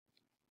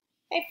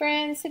Hi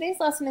friends, today's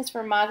lesson is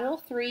for Module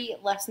 3,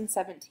 Lesson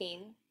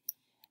 17.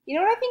 You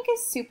know what I think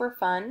is super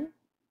fun?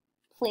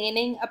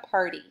 Planning a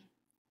party.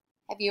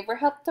 Have you ever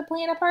helped to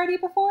plan a party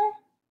before?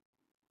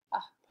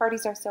 Oh,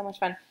 parties are so much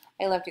fun.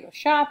 I love to go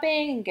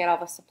shopping and get all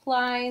the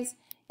supplies.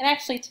 And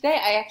actually today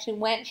I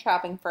went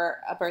shopping for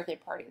a birthday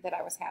party that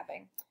I was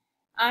having.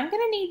 I'm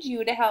going to need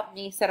you to help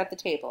me set up the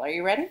table. Are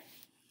you ready?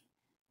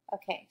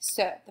 Okay,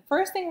 so the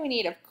first thing we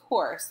need, of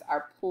course,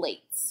 are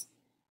plates.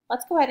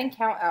 Let's go ahead and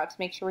count out to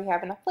make sure we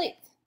have enough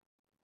plates.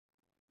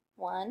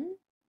 1,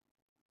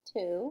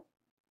 2,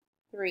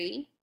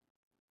 3,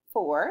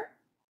 4,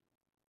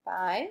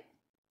 5,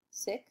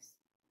 6,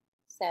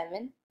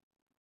 7,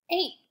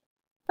 8.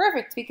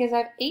 Perfect, because I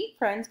have 8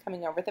 friends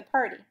coming over the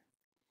party.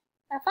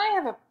 Now, if I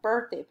have a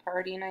birthday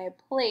party and I have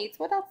plates,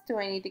 what else do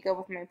I need to go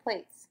with my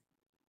plates?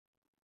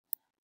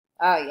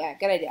 Oh yeah,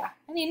 good idea.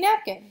 I need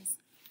napkins.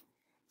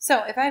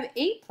 So if I have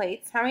 8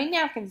 plates, how many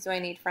napkins do I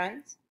need,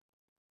 friends?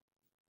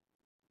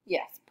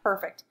 Yes,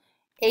 perfect.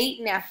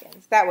 8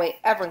 napkins. That way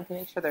everyone can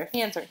make sure their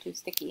hands aren't too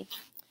sticky.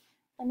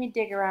 Let me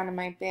dig around in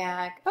my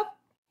bag. Oh,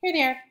 here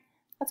they are.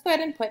 Let's go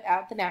ahead and put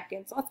out the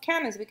napkins. Let's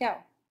count as we go.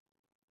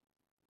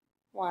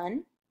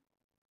 1,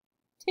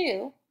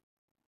 2,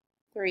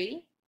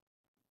 3,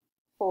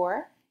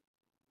 4,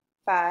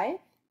 5,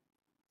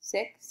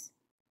 6,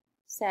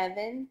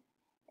 7.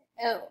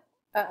 Oh,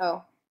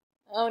 uh-oh.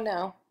 Oh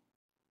no.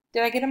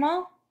 Did I get them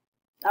all?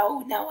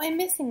 Oh no, I'm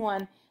missing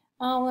one.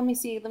 Oh, let me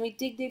see. Let me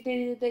dig.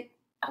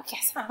 Oh,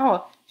 yes.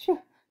 Oh, phew.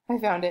 I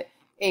found it.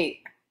 8.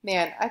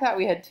 Man, I thought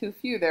we had too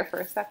few there for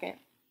a second.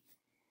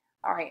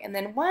 All right, and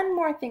then one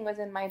more thing was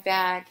in my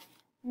bag.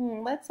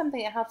 That's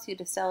something that helps you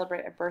to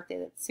celebrate a birthday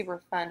that's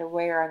super fun to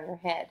wear on your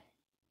head.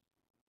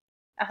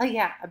 Oh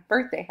yeah, a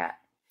birthday hat.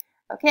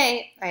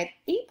 Okay, I had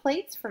 8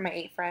 plates for my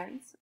 8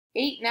 friends,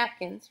 8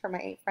 napkins for my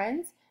 8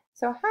 friends.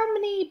 So how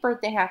many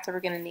birthday hats are we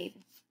going to need?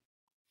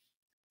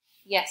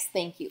 Yes,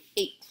 thank you,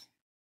 8.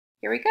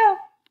 Here we go.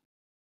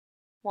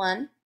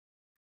 1,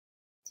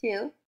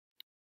 2,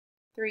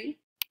 3,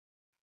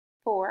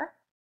 4,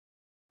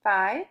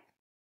 5,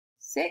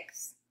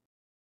 6,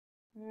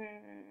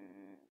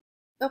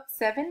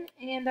 7,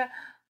 and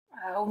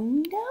oh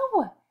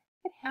no,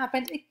 it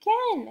happened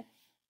again.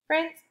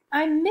 Friends,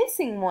 I'm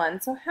missing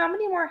one, so how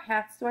many more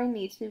hats do I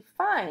need to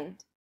find?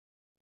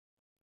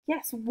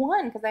 Yes,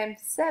 1, because I'm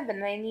 7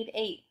 and I need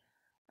 8.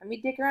 Let me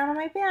dig around in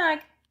my bag.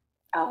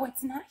 Oh,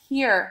 it's not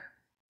here.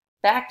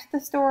 Back to the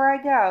store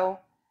I go.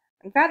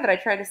 I'm glad that I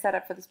tried to set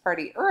up for this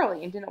party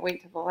early and didn't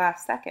wait till the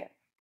last second.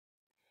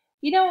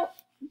 You know,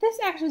 this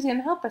actually is going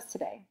to help us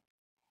today,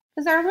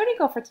 because our wording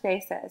goal for today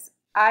says,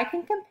 I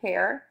can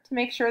compare to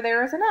make sure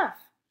there is enough.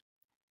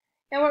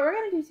 Now what we're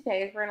going to do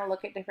today is we're going to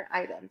look at different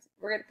items.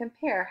 We're going to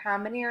compare how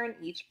many are in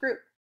each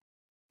group.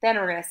 Then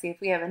we're going to see if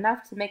we have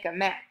enough to make a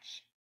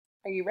match.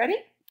 Are you ready?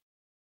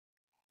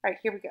 All right,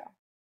 here we go.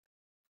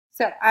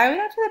 So I went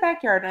out to the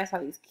backyard and I saw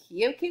these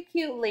cute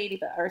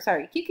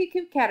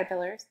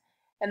caterpillars,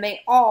 and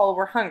they all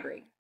were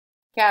hungry.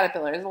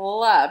 Caterpillars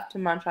love to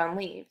munch on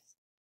leaves.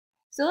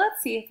 So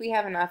let's see if we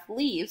have enough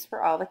leaves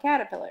for all the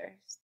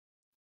caterpillars.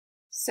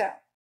 So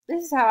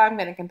this is how I'm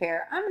going to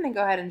compare. I'm going to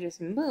go ahead and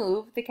just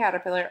move the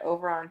caterpillar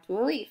over onto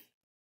a leaf.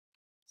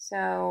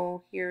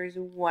 So here's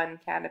one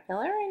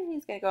caterpillar, and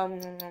he's going to go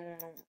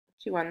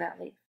chew on that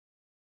leaf.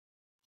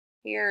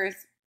 Here's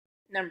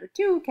number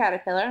 2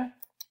 caterpillar.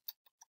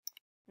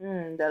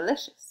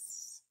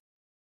 Delicious.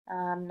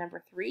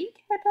 Number 3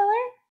 caterpillar.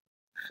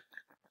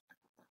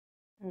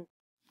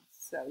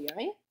 So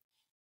yummy.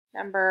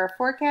 Number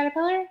 4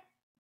 caterpillar.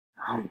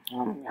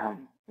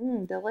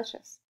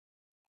 Delicious.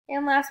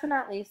 And last but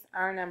not least,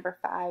 our number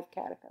 5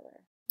 caterpillar.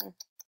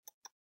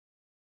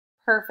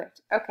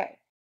 Perfect. Okay,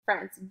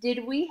 friends,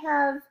 did we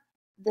have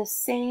the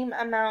same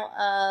amount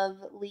of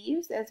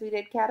leaves as we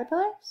did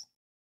caterpillars?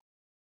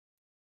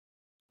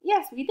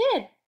 Yes, we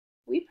did.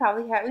 We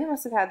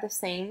must have had the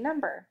same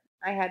number.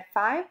 I had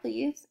 5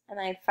 leaves and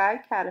I had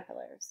 5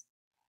 caterpillars.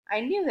 I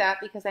knew that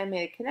because I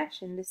made a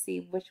connection to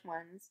see which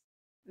ones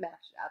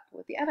matched up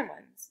with the other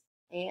ones.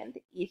 And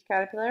each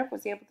caterpillar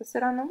was able to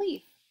sit on a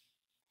leaf.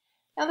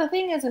 Now the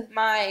thing is, with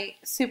my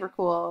super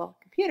cool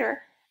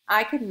computer,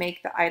 I could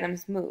make the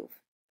items move.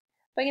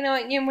 But you know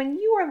what, when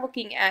you are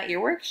looking at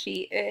your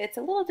worksheet, it's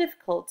a little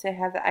difficult to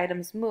have the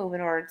items move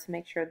in order to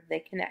make sure that they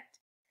connect,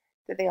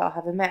 that they all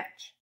have a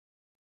match.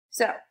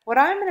 So what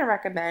I'm going to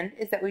recommend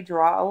is that we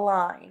draw a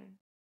line.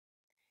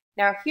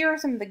 Now here are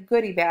some of the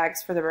goodie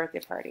bags for the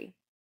birthday party.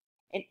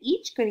 In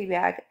each goodie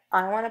bag,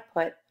 I want to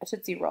put a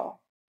Tootsie Roll.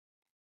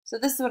 So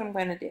this is what I'm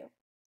going to do.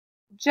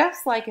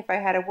 Just like if I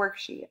had a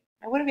worksheet,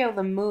 I wouldn't be able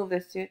to move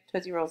the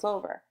Tootsie Rolls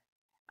over.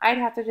 I'd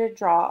have to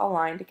draw a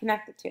line to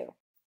connect the two.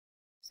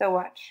 So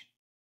watch.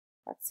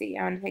 Let's see,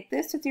 I'm going to take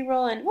this Tootsie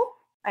Roll and whoop,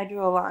 I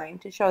drew a line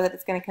to show that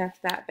it's going to connect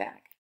to that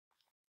bag.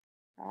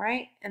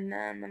 Alright, and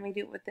then let me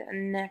do it with the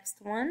next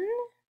one.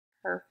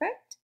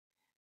 Perfect.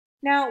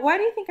 Now, why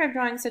do you think I'm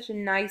drawing such a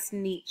nice,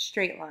 neat,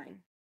 straight line?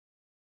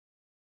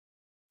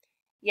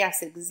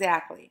 Yes,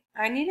 exactly.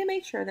 I need to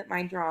make sure that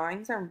my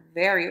drawings are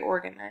very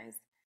organized,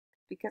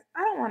 because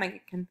I don't want to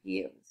get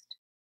confused.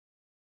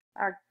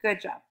 All right, good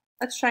job.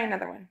 Let's try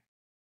another one.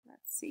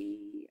 Let's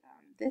see.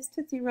 This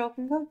Tootsie Roll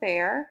can go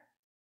there.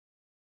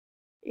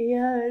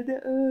 And,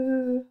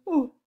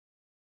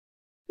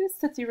 this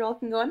Tootsie Roll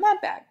can go in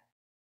that bag.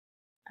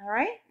 All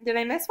right, did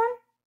I miss one?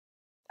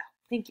 Oh,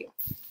 thank you.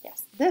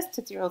 Yes, this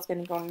Tootsie Roll is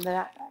going to go into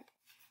that bag.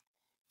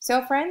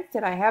 So, friends,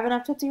 did I have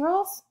enough Tootsie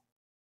Rolls?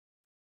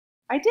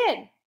 I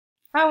did.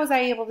 How was I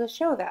able to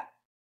show that?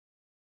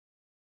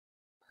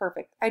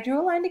 Perfect. I drew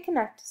a line to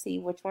connect to see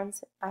which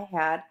ones I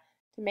had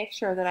to make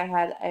sure that I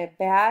had a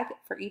bag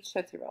for each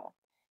Tootsie Roll.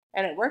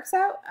 And it works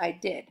out, I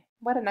did.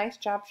 What a nice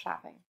job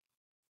shopping.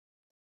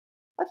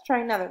 Let's try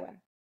another one.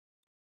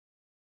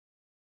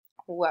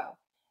 Whoa.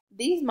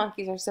 These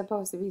monkeys are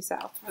supposed to be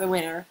south for the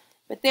winter,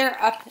 but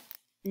they're up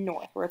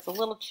north where it's a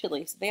little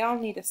chilly, so they all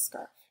need a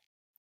scarf.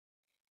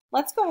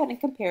 Let's go ahead and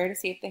compare to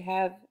see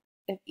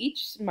if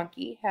each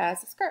monkey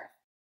has a scarf.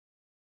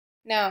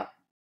 Now,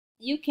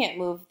 you can't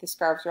move the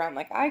scarves around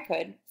like I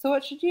could, so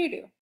what should you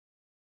do?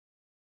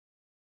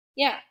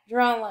 Yeah,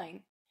 draw a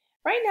line.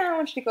 Right now, I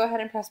want you to go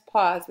ahead and press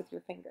pause with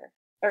your finger.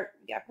 Press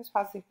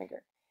pause with your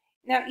finger.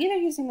 Now, either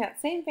using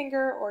that same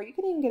finger, or you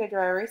can even get a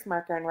dry erase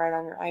marker and write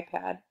on your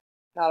iPad.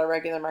 Not a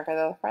regular marker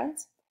though,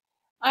 friends.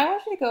 I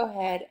want you to go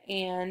ahead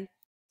and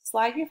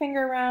slide your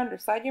finger around or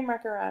slide your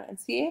marker around and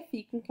see if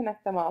you can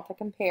connect them all to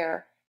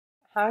compare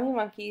how many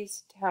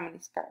monkeys to how many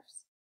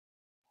scarves.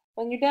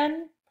 When you're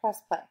done,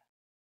 press play.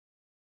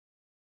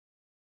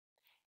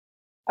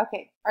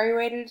 Okay, are you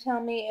ready to tell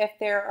me if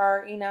there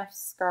are enough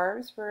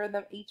scarves for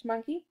each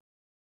monkey?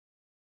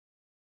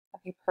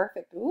 Okay,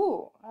 perfect.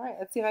 Ooh, all right,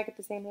 let's see if I get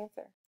the same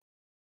answer.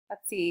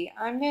 Let's see,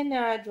 I'm going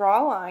to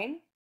draw a line.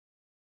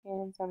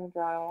 And so I'm going to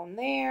draw one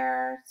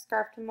there,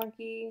 scarf to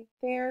monkey,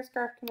 there,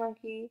 scarf to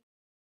monkey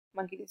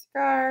to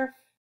scarf,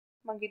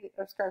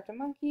 scarf to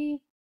monkey,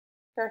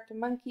 scarf to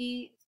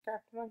monkey,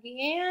 scarf to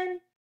monkey, and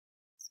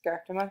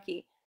scarf to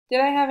monkey. Did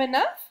I have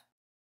enough?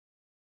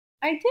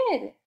 I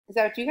did. Is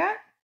that what you got?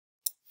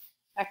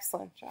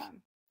 Excellent job.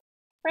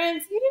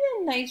 Friends, you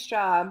did a nice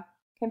job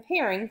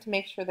comparing to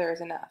make sure there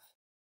is enough.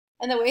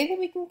 And the way that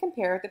we can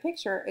compare the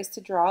picture is to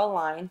draw a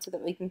line so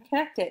that we can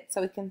connect it so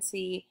we can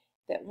see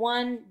that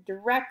one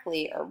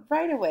directly or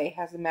right away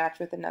has a match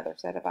with another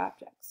set of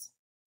objects.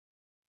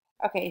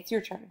 Okay, it's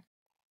your turn.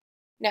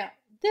 Now,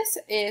 this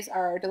is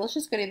our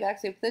delicious goodie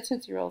bags we put the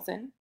Tootsie Rolls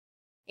in.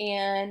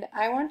 And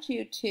I want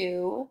you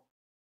to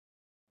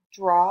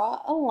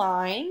draw a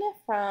line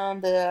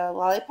from the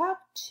lollipop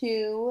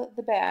to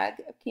the bag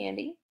of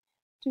candy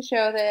to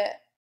show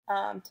that,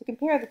 to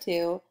compare the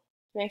two,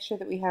 to make sure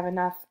that we have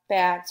enough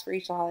bags for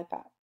each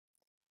lollipop.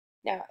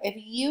 Now, if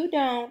you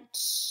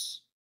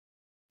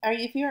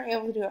aren't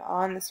able to do it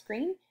on the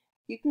screen,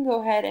 you can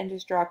go ahead and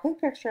just draw a quick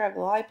picture of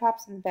the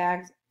lollipops and the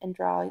bags and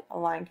draw a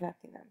line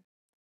connecting them.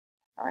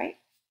 All right?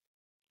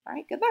 All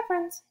right, good luck,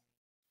 friends.